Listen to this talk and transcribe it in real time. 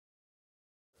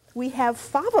we have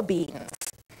fava beans.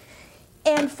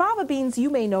 And fava beans, you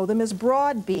may know them as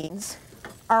broad beans,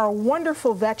 are a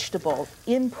wonderful vegetable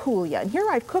in Puglia. And here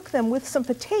I've cooked them with some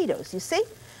potatoes, you see,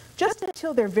 just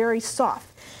until they're very soft.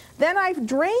 Then I've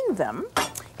drained them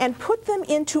and put them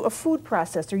into a food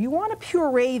processor. You want to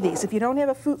puree these. If you don't have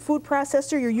a food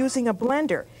processor, you're using a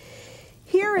blender.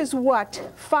 Here is what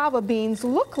fava beans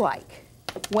look like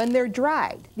when they're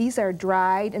dried. These are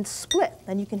dried and split,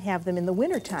 and you can have them in the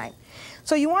wintertime.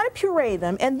 So you want to puree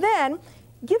them, and then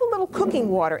give a little cooking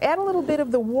water. Add a little bit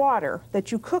of the water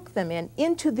that you cook them in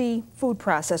into the food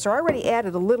processor. I already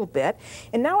added a little bit,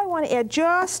 and now I want to add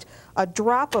just a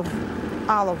drop of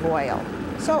olive oil.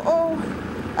 So,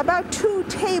 about 2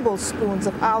 tablespoons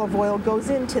of olive oil goes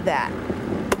into that.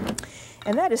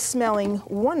 And that is smelling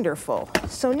wonderful.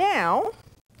 So now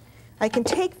I can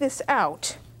take this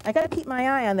out. I got to keep my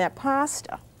eye on that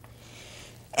pasta.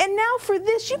 And now for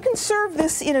this, you can serve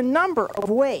this in a number of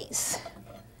ways.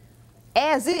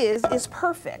 As is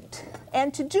perfect.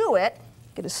 And to do it,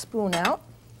 get a spoon out,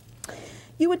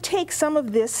 you would take some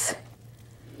of this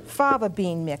fava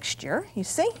bean mixture, you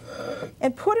see,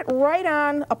 and put it right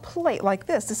on a plate like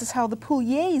this. This is how the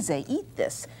Pugliese eat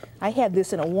this. I had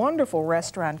this in a wonderful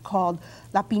restaurant called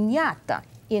La Pignata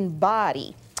in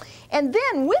Bari. And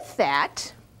then with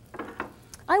that,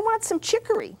 I want some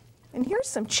chicory. And here's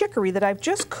some chicory that I've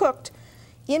just cooked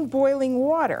in boiling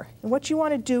water. And what you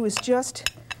want to do is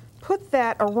just put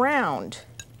that around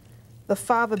the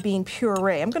fava bean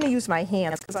puree. I'm going to use my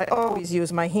hands because I always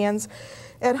use my hands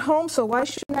at home, so why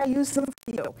shouldn't I use them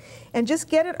for you? And just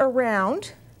get it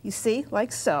around, you see,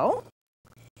 like so.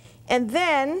 And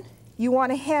then you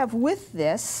want to have with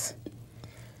this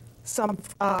some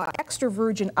extra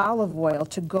virgin olive oil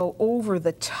to go over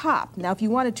the top. Now, if you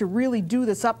wanted to really do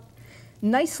this up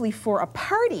nicely for a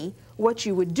party, what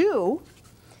you would do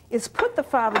is put the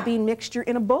fava bean mixture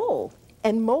in a bowl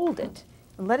and mold it,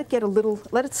 and let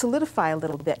it solidify a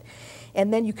little bit.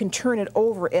 And then you can turn it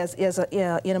over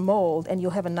in a mold, and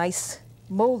you'll have a nice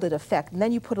molded effect. And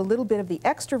then you put a little bit of the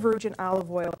extra virgin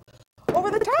olive oil over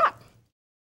the top.